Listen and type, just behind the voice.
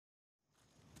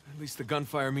least the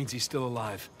gunfire means he's still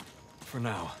alive. For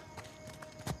now.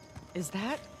 Is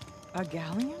that a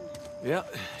galleon? Yeah,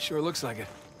 sure looks like it.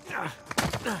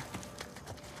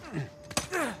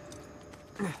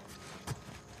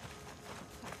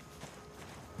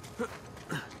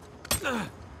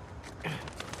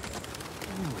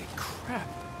 Holy crap.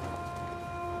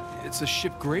 It's a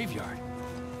ship graveyard.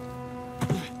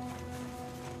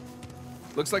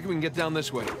 Looks like we can get down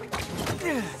this way.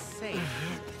 Safe.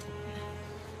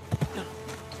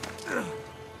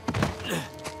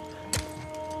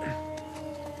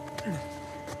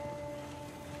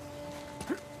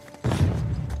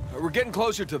 We're getting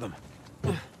closer to them.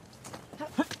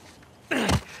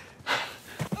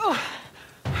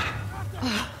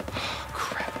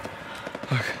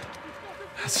 Crap. Look,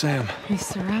 that's Sam. He's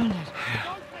surrounded.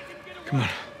 Yeah. Come on.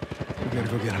 We gotta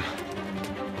go get him.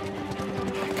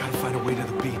 Gotta find a way to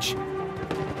the beach.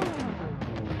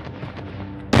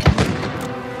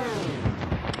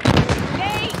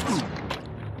 Nate!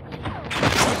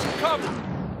 Come!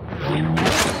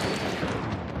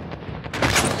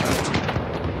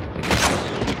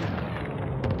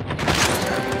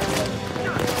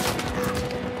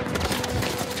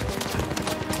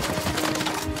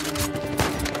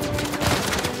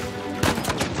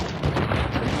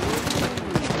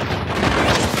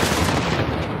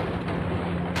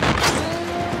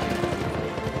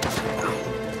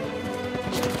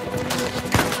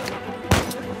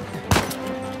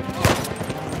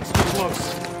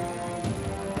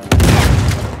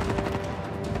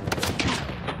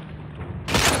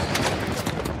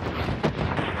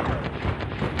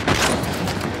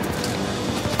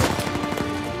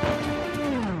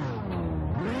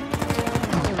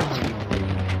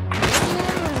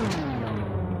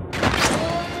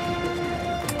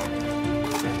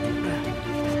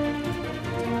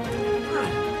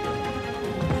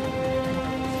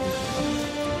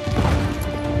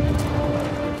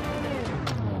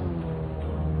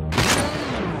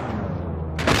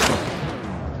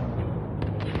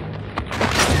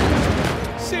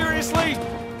 Seriously?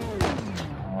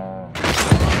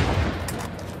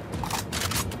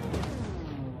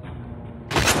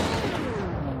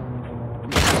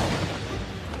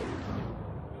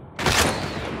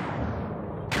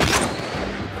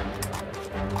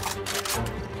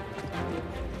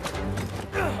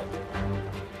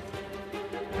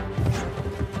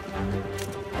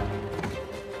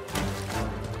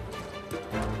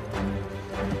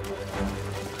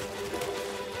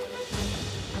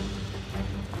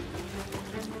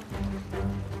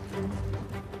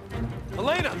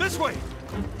 Elena, this way!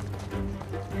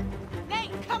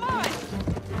 Nate, come on!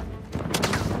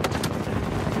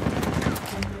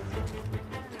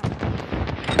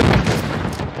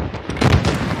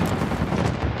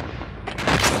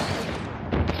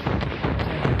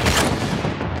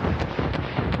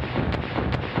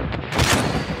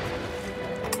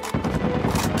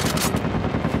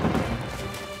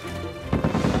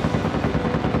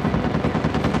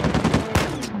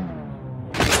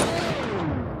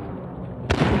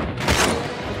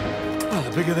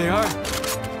 The bigger they are,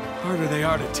 harder they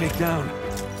are to take down.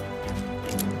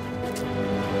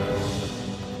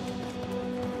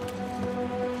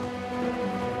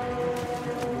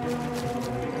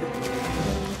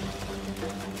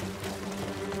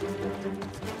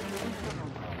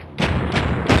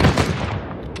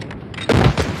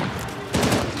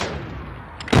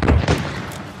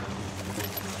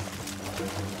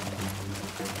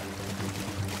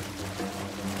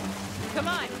 Come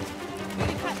on! We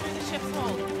can cut through the ship's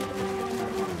hold.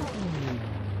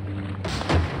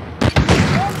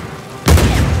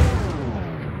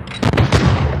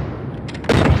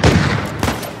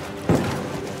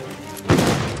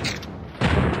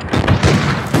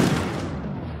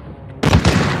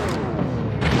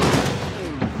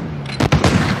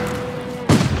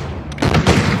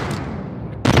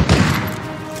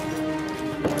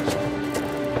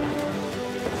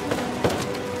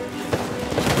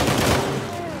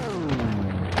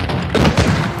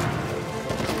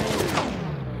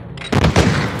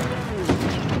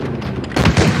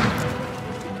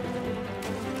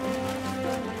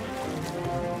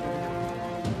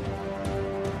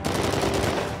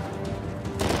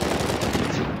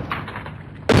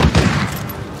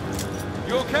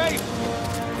 You okay?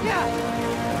 Yeah,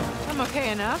 I'm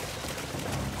okay enough.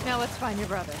 Now let's find your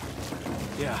brother.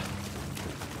 Yeah.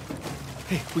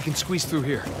 Hey, we can squeeze through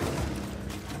here.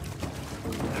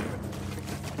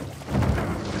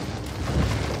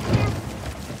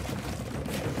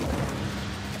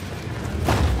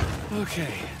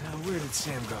 Okay, now where did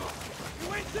Sam go? He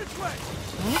went this way!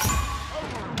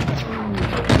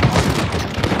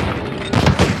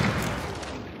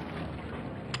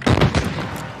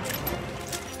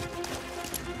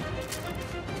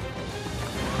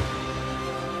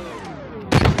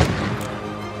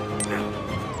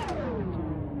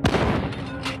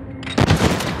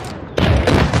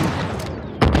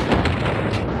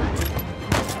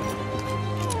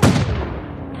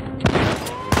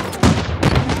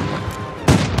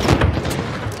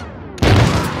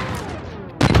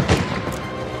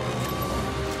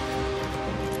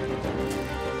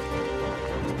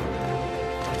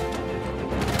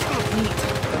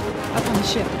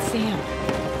 ship, Sam.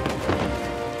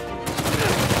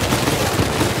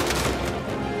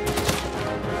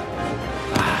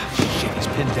 Ah, shit, he's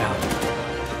pinned down.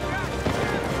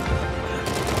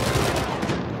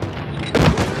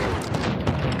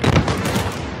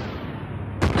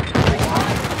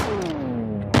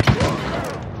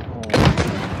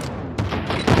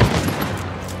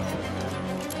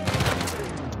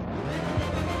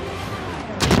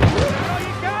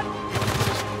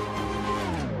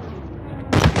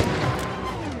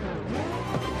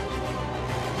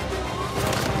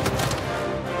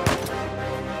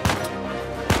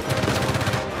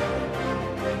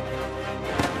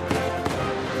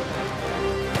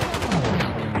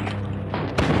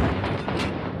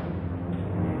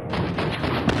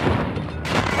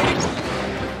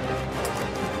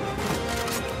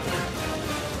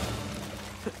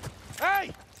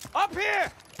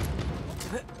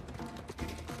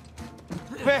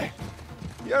 Man,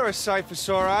 you're a sight for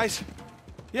sore eyes.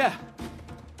 Yeah.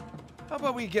 How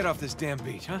about we get off this damn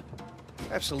beach, huh?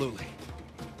 Absolutely.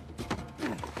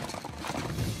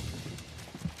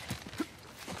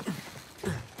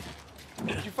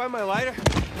 Did you find my lighter?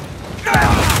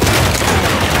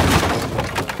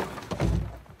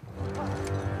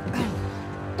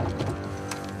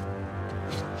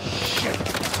 Shit!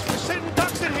 We're sitting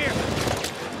ducks in here!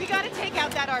 We gotta take out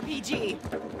that RPG.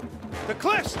 The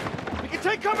cliffs! We can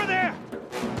take cover there!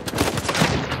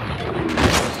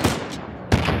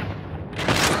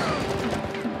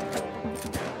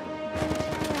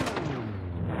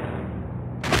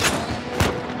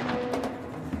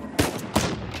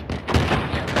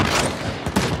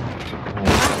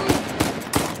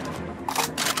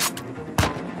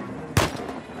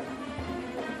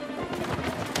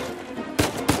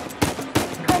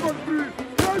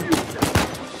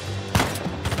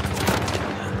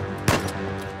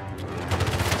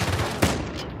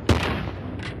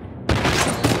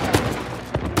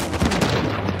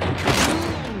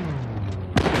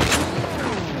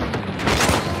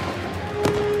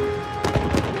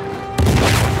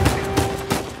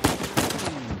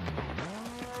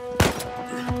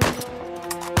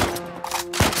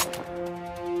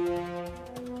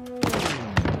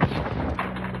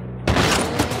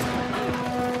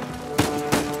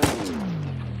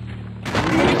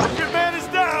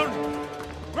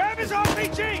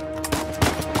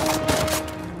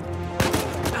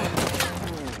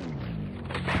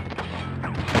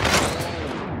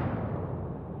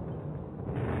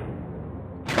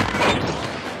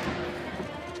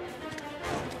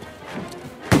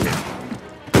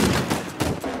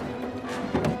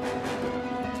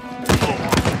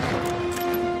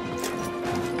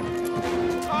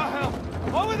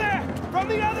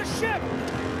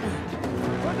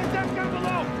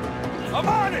 I'm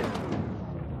on it!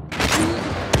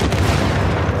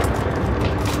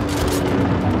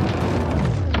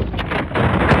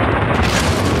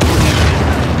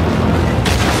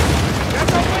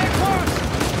 That's our way across!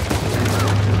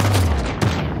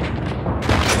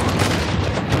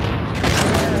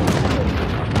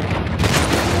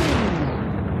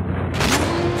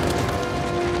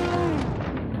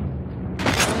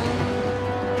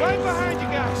 Right behind you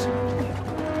guys!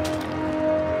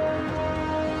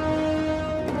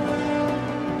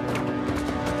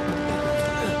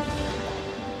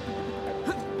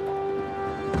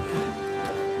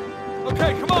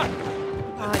 Okay, come on!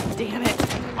 Oh, damn it.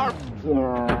 Go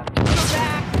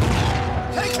back!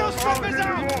 Take those strippers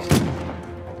out!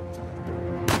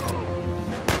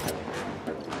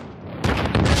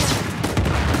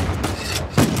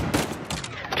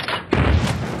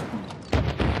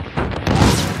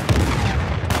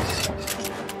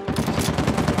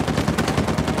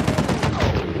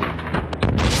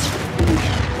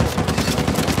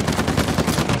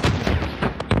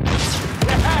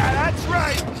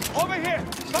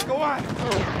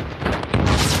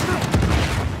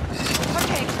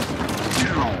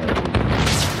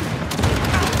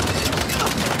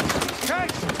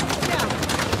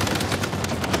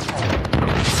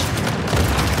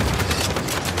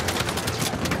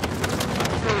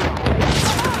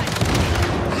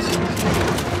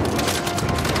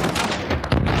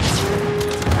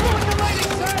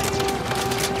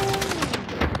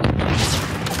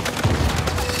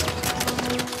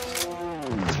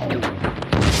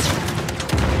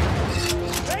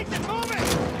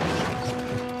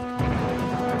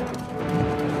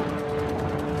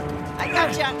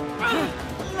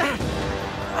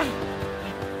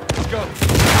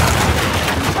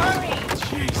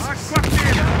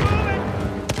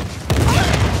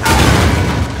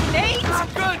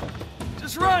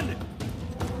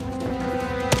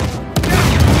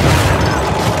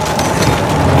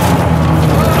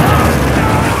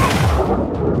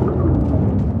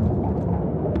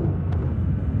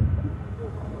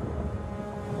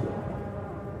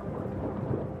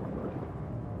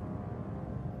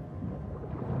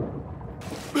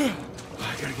 I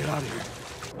gotta get out of here.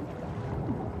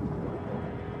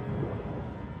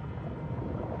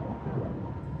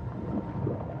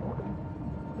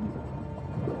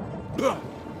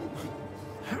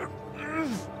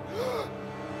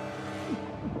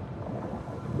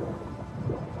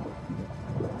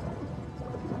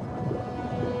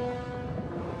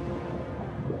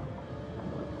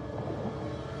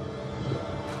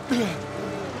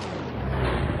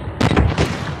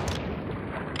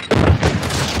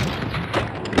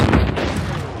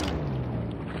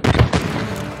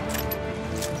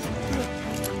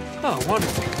 Oh,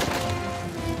 wonderful.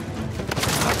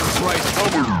 Christ,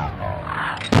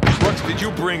 Brooks, did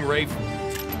you bring Rafe?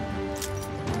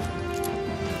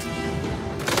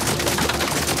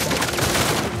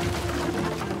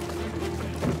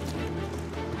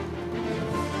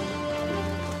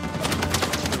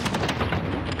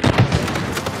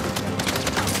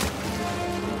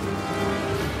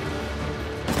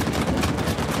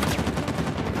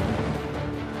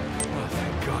 Oh,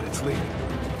 thank God it's leaving.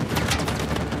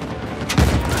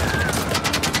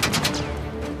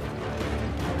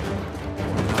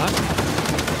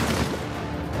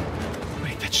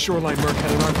 Shoreline Merc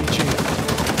had an RPG.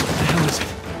 What the hell is it?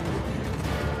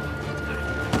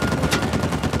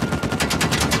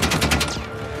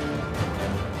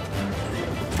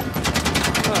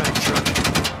 All right, truck.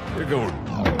 You're going.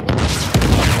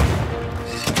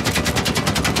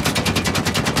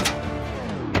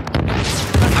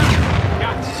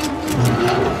 Got it.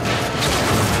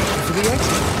 For the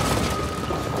exit.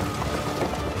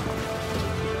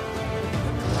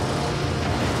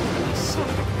 Son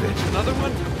of a bitch, another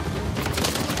one?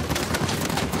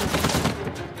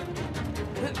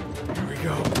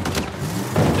 Go.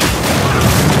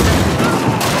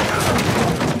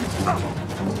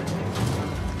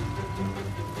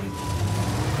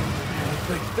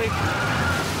 Think.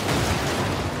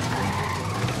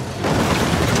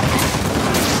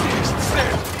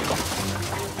 Stairs.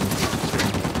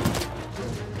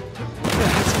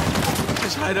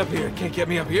 Just hide up here. Can't get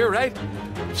me up here, right?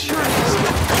 Sure it is.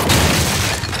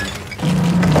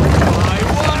 Why?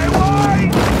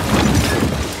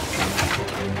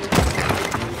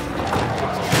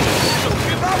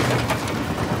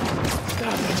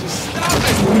 Stop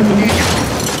it!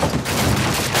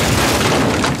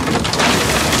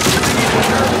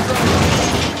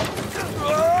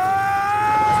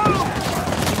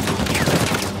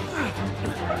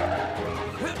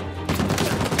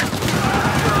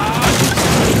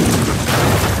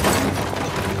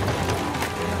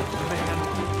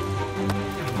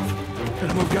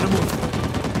 Gotta move.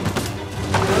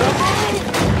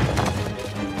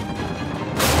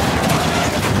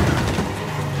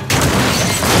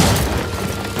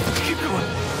 Keep going.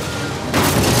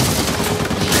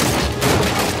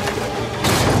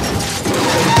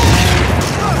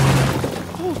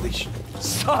 Holy sh...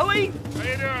 Sully? How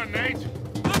you doing, Nate?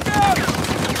 Look out!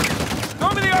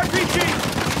 Throw me the RPG!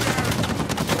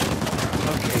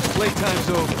 Okay, playtime's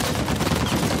over.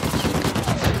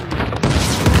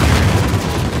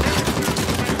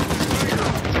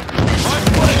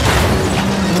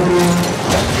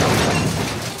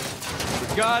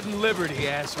 God and liberty,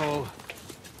 asshole.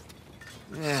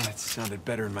 Yeah, it sounded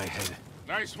better in my head.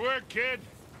 Nice work, kid.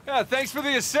 Yeah, thanks for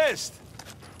the assist.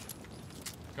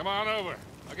 Come on over.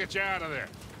 I'll get you out of there.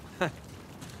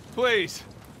 Please.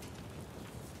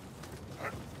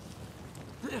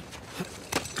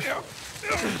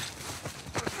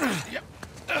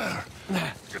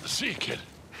 Good to see you, kid.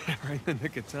 Right in the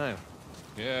nick of time.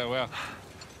 Yeah, well,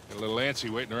 got a little antsy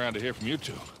waiting around to hear from you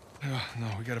two. No,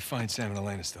 we gotta find Sam and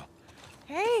Elena still.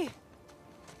 Hey.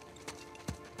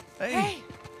 Hey. Hey.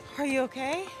 Are you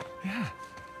okay? Yeah.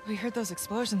 We heard those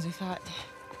explosions, we thought.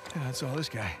 Yeah, that's all this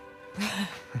guy.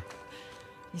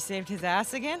 You saved his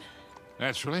ass again?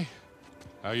 Naturally.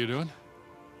 How you doing?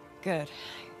 Good.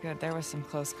 Good. There was some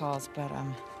close calls, but,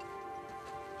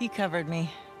 he covered me.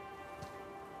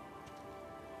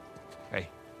 Hey.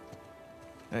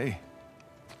 Hey.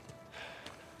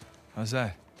 How's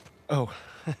that? Oh.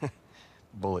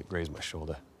 Bullet grazed my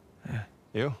shoulder. Yeah.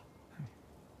 You?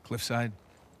 Cliffside.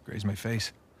 Grazed my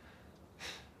face.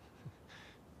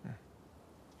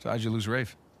 So how'd you lose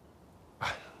Rafe?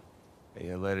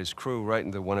 He led his crew right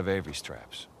into one of Avery's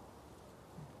traps.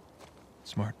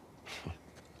 Smart.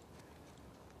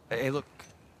 Hey, look.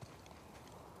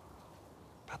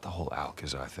 About the whole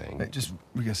Alcazar thing. Hey,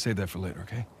 we gotta save that for later,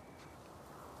 okay?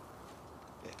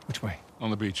 Which way? On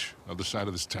the beach, other side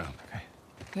of this town. Okay.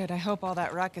 Good. I hope all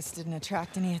that ruckus didn't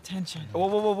attract any attention.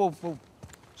 Whoa.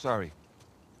 Sorry.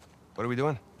 What are we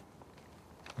doing?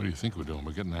 What do you think we're doing?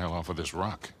 We're getting the hell off of this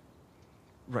rock.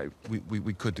 Right,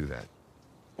 we could do that.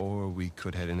 or we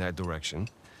could head in that direction,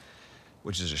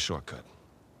 which is a shortcut.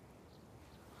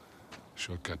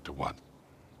 Shortcut to what?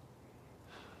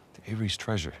 To Avery's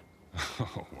treasure.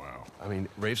 Oh, wow. I mean,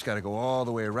 Rafe's got to go all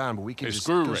the way around, but we can Hey, just...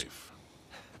 screw Rafe.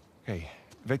 Hey,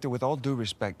 Victor, with all due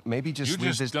respect, maybe just You leave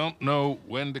just this... don't know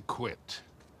when to quit.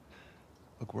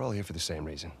 Look, we're all here for the same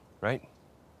reason, right?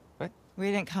 Right?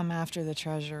 We didn't come after the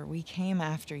treasure. We came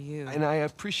after you. And I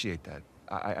appreciate that.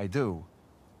 I do.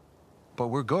 But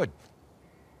we're good.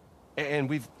 And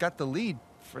we've got the lead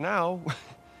for now.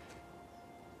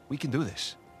 We can do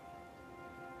this.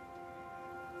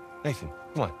 Nathan,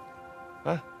 come on.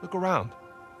 Huh? Look around.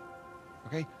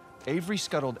 Okay? Avery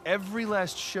scuttled every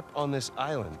last ship on this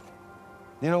island.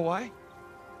 You know why?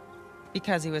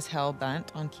 Because he was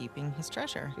hell-bent on keeping his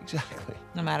treasure. Exactly.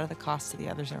 No matter the cost to the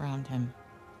others around him.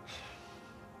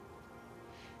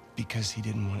 Because he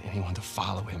didn't want anyone to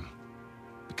follow him.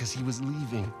 Because he was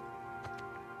leaving.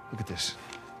 Look at this.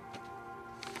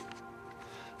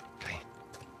 Okay,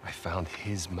 I found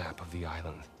his map of the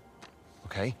island.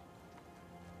 Okay?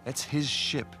 That's his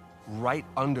ship right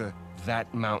under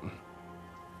that mountain.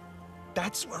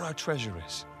 That's where our treasure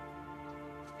is.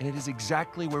 And it is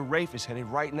exactly where Rafe is headed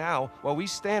right now while we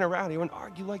stand around here and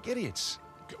argue like idiots.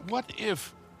 What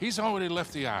if he's already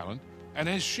left the island and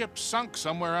his ship sunk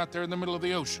somewhere out there in the middle of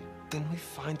the ocean? Then we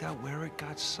find out where it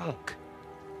got sunk.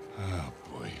 Oh,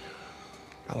 boy.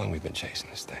 How long we been chasing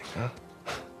this thing, huh?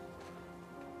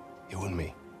 You and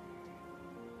me.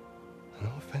 No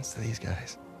offense to these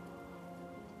guys.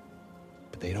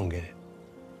 But they don't get it.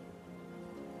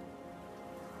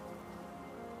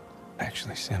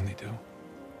 Actually, Sam, they do.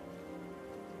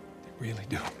 They really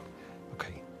do.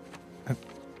 Okay.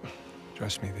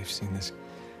 Trust me, they've seen this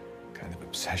kind of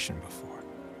obsession before.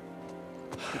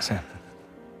 Sam,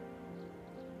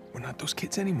 we're not those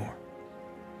kids anymore.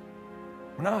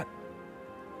 We're not.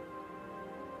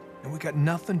 And we got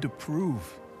nothing to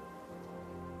prove.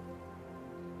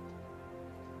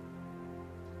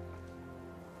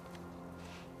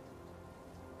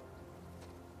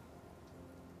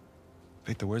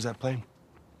 Victor, where's that plane?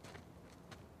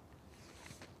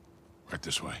 Right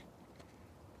this way.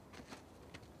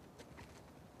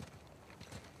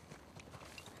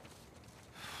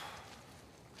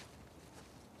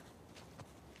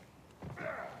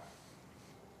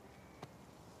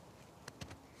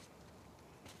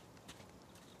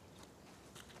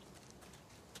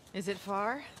 Is it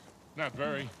far? Not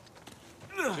very.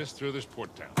 Just through this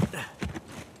port town.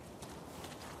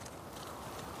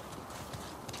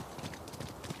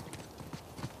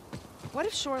 What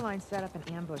if Shoreline set up an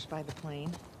ambush by the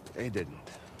plane? They didn't.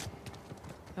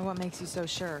 And what makes you so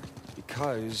sure?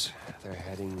 Because they're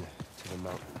heading to the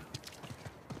mountain.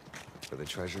 For the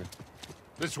treasure.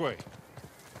 This way.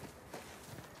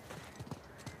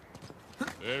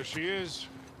 There she is.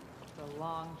 It's a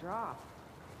long drop.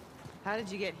 How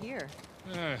did you get here?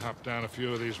 I hopped down a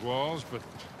few of these walls, but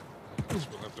I guess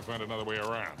we'll have to find another way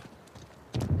around.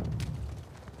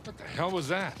 What the hell was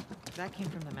that? That came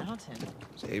from the mountain.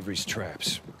 It's Avery's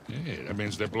traps. Yeah, that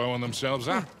means they're blowing themselves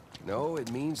up. No,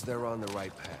 it means they're on the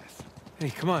right path. Hey,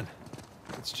 come on.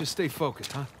 Let's just stay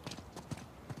focused, huh?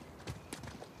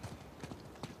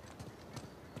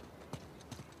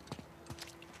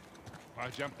 I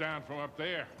jumped down from up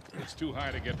there. It's too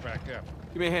high to get back up.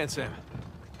 Give me a hand, Sam.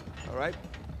 All right?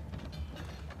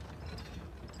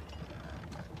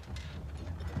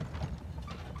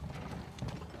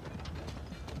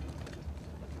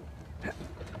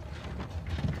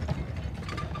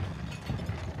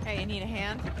 Hey, you need a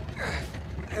hand?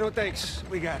 Hey, no thanks.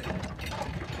 We got it.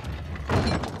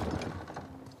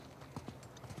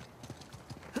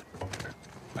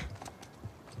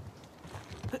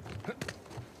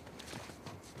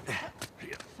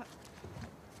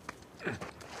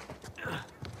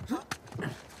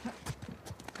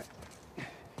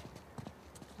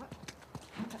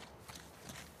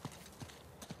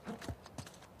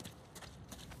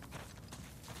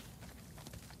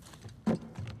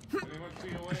 Anyone see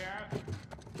a way out?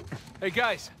 Hey,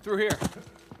 guys, through here.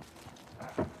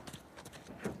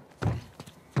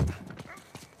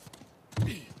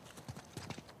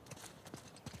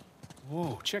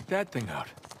 Whoa, check that thing out.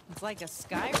 It's like a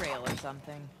sky rail or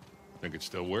something. Think it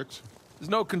still works? There's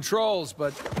no controls,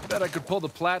 but I bet I could pull the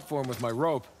platform with my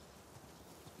rope.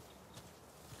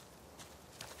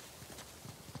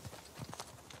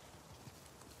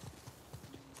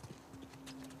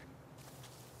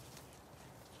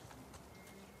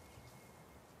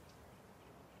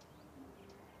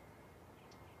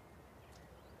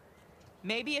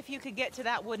 Maybe if you could get to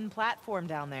that wooden platform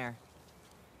down there.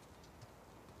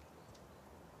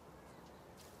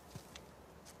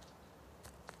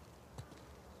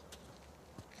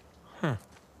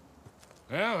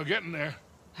 Well, we're getting there.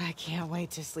 I can't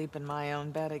wait to sleep in my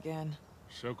own bed again.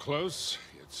 So close,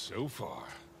 yet so far.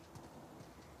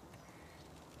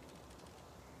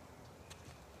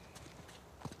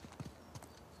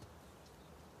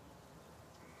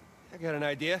 I got an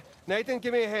idea. Nathan,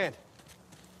 give me a hand.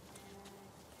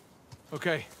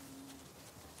 Okay.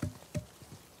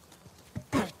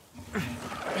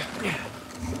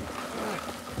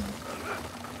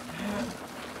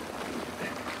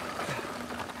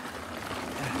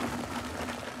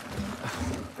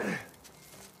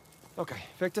 Okay,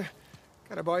 Victor,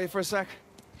 can I borrow you for a sec?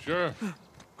 Sure. All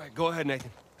right, go ahead,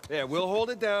 Nathan. Yeah, we'll hold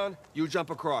it down. You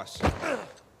jump across.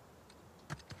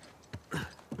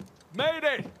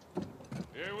 Mayday!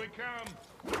 Here we come.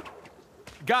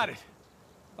 Got it.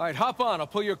 All right, hop on. I'll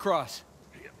pull you across.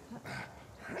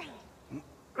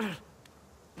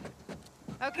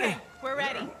 Okay, we're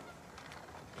ready.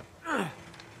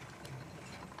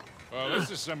 Well, this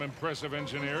is some impressive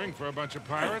engineering for a bunch of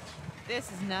pirates.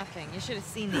 This is nothing. You should have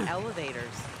seen the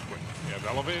elevators. You have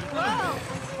elevators?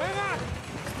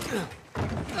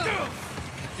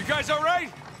 You guys all right?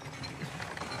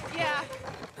 Yeah.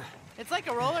 It's like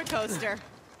a roller coaster.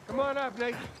 Come on up,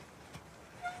 Nathan.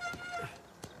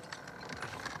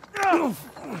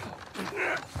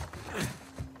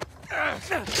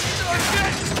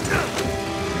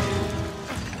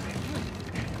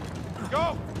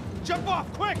 Go! Jump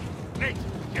off, quick! Nate,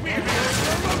 give me a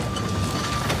hand.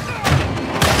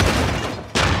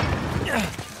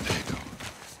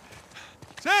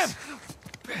 Sam!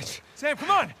 Sam,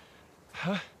 come on!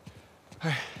 Huh?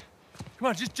 Come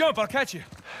on, just jump. I'll catch you.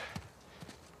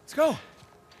 Let's go.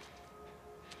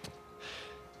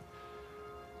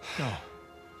 No.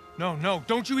 No, no.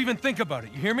 Don't you even think about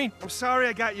it. You hear me? I'm sorry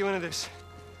I got you into this.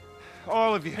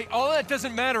 All of you. Hey, all that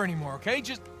doesn't matter anymore, okay?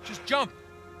 Just jump.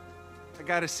 I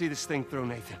gotta see this thing through,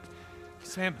 Nathan.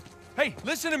 Sam, hey,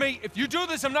 listen to me. If you do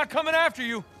this, I'm not coming after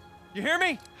you. You hear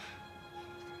me?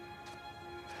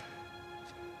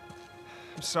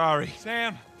 I'm sorry.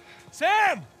 Sam!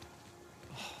 Sam!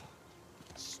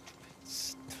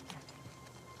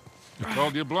 You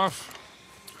called your bluff?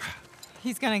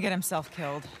 He's gonna get himself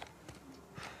killed.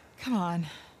 Come on.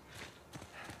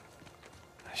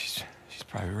 She's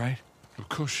probably right. Of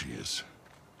course she is.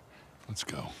 Let's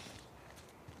go.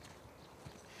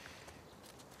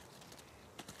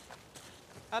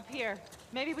 Up here.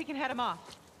 Maybe we can head him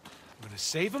off. I'm gonna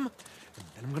save him, and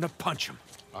then I'm gonna punch him.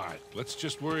 All right, let's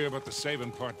just worry about the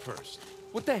saving part first.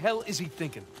 What the hell is he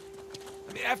thinking?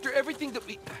 I mean, after everything that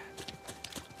we...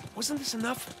 Wasn't this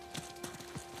enough?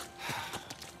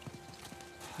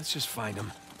 Let's just find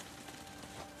him.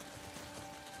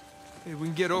 Hey, we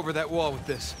can get over that wall with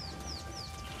this.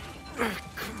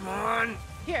 Come on.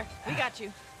 Here, we got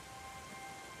you.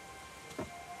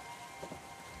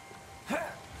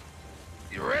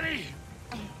 You ready?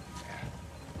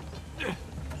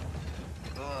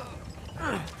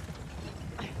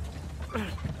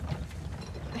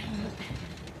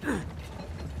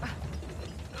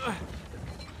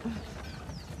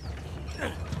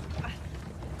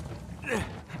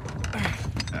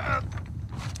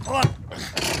 Hold on.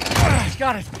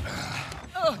 Got it.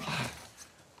 All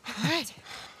right.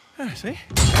 See?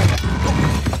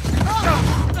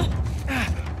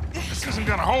 This isn't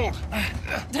gonna hold.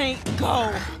 Nate,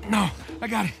 go. No, I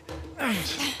got it.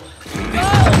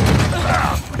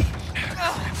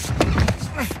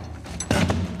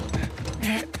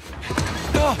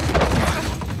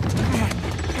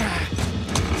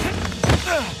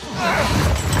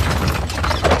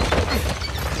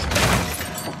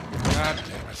 God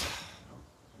damn it.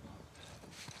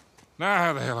 Now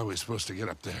how the hell are we supposed to get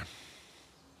up there?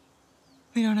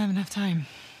 We don't have enough time.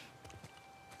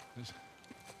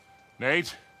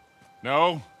 Nate?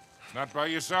 No, not by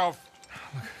yourself.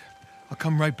 I'll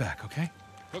come right back, okay?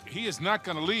 Look, he is not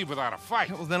gonna leave without a fight.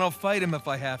 Well, then I'll fight him if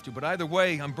I have to, but either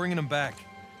way, I'm bringing him back.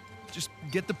 Just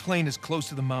get the plane as close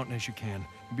to the mountain as you can,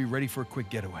 and be ready for a quick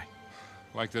getaway.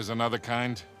 Like there's another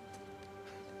kind?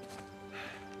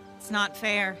 It's not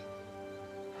fair.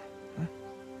 Huh?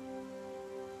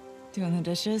 Doing the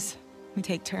dishes, we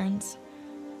take turns.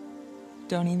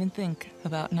 Don't even think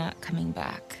about not coming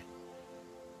back.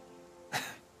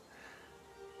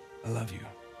 I love you.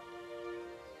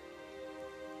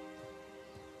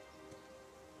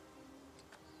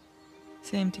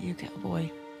 Same to you,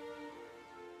 cowboy.